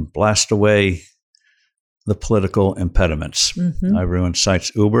is it can blast away the political impediments. Everyone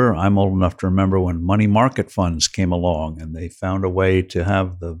cites Uber. I'm old enough to remember when money market funds came along and they found a way to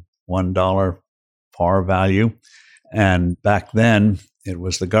have the $1 par value. And back then, it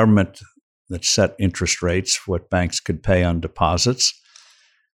was the government that set interest rates for what banks could pay on deposits,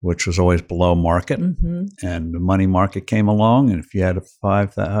 which was always below market. And the money market came along, and if you had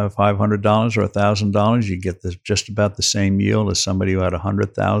 $500 or $1,000, you get just about the same yield as somebody who had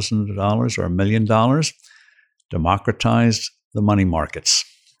 $100,000 or $1 million. Democratized the money markets.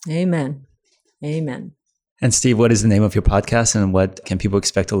 Amen. Amen. And Steve, what is the name of your podcast, and what can people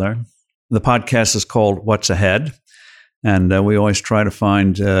expect to learn? The podcast is called What's Ahead. And we always try to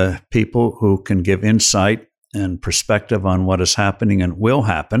find people who can give insight and perspective on what is happening and will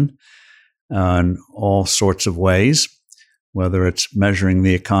happen in all sorts of ways, whether it's measuring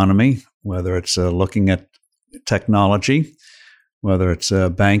the economy, whether it's looking at technology, whether it's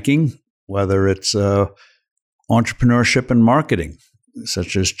banking, whether it's entrepreneurship and marketing,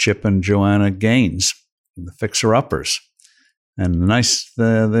 such as Chip and Joanna Gaines, the fixer-uppers. And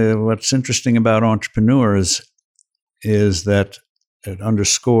what's interesting about entrepreneurs is that it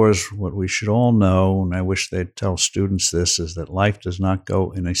underscores what we should all know, and I wish they'd tell students this, is that life does not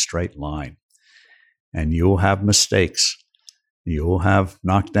go in a straight line. And you'll have mistakes. You'll have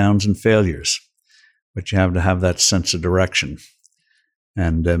knockdowns and failures. But you have to have that sense of direction.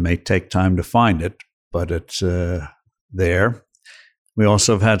 And it may take time to find it, but it's there. We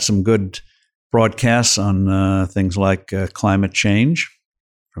also have had some good broadcasts on things like climate change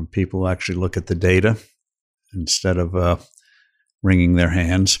from people who actually look at the data instead of wringing their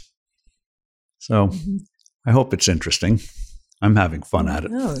hands. So I hope it's interesting. I'm having fun at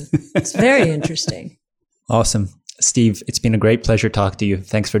it. Oh, it's very interesting. Awesome. Steve, it's been a great pleasure talking to you.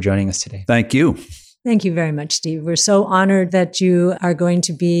 Thanks for joining us today. Thank you. Thank you very much, Steve. We're so honored that you are going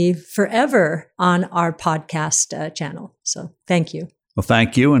to be forever on our podcast channel. So thank you. Well,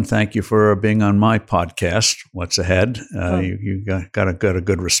 thank you. And thank you for being on my podcast, What's Ahead. You got a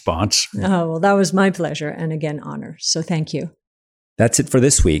good response. Oh, well, that was my pleasure. And again, honor. So thank you. That's it for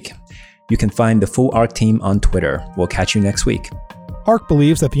this week. You can find the full ARC team on Twitter. We'll catch you next week. ARC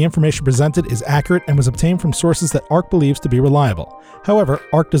believes that the information presented is accurate and was obtained from sources that ARC believes to be reliable. However,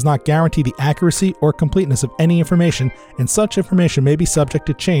 ARC does not guarantee the accuracy or completeness of any information, and such information may be subject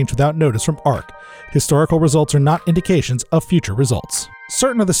to change without notice from ARC. Historical results are not indications of future results.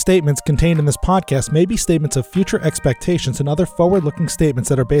 Certain of the statements contained in this podcast may be statements of future expectations and other forward-looking statements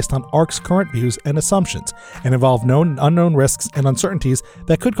that are based on ARC's current views and assumptions, and involve known and unknown risks and uncertainties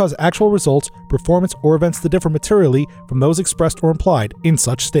that could cause actual results, performance, or events to differ materially from those expressed or implied in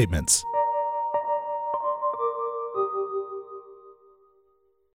such statements.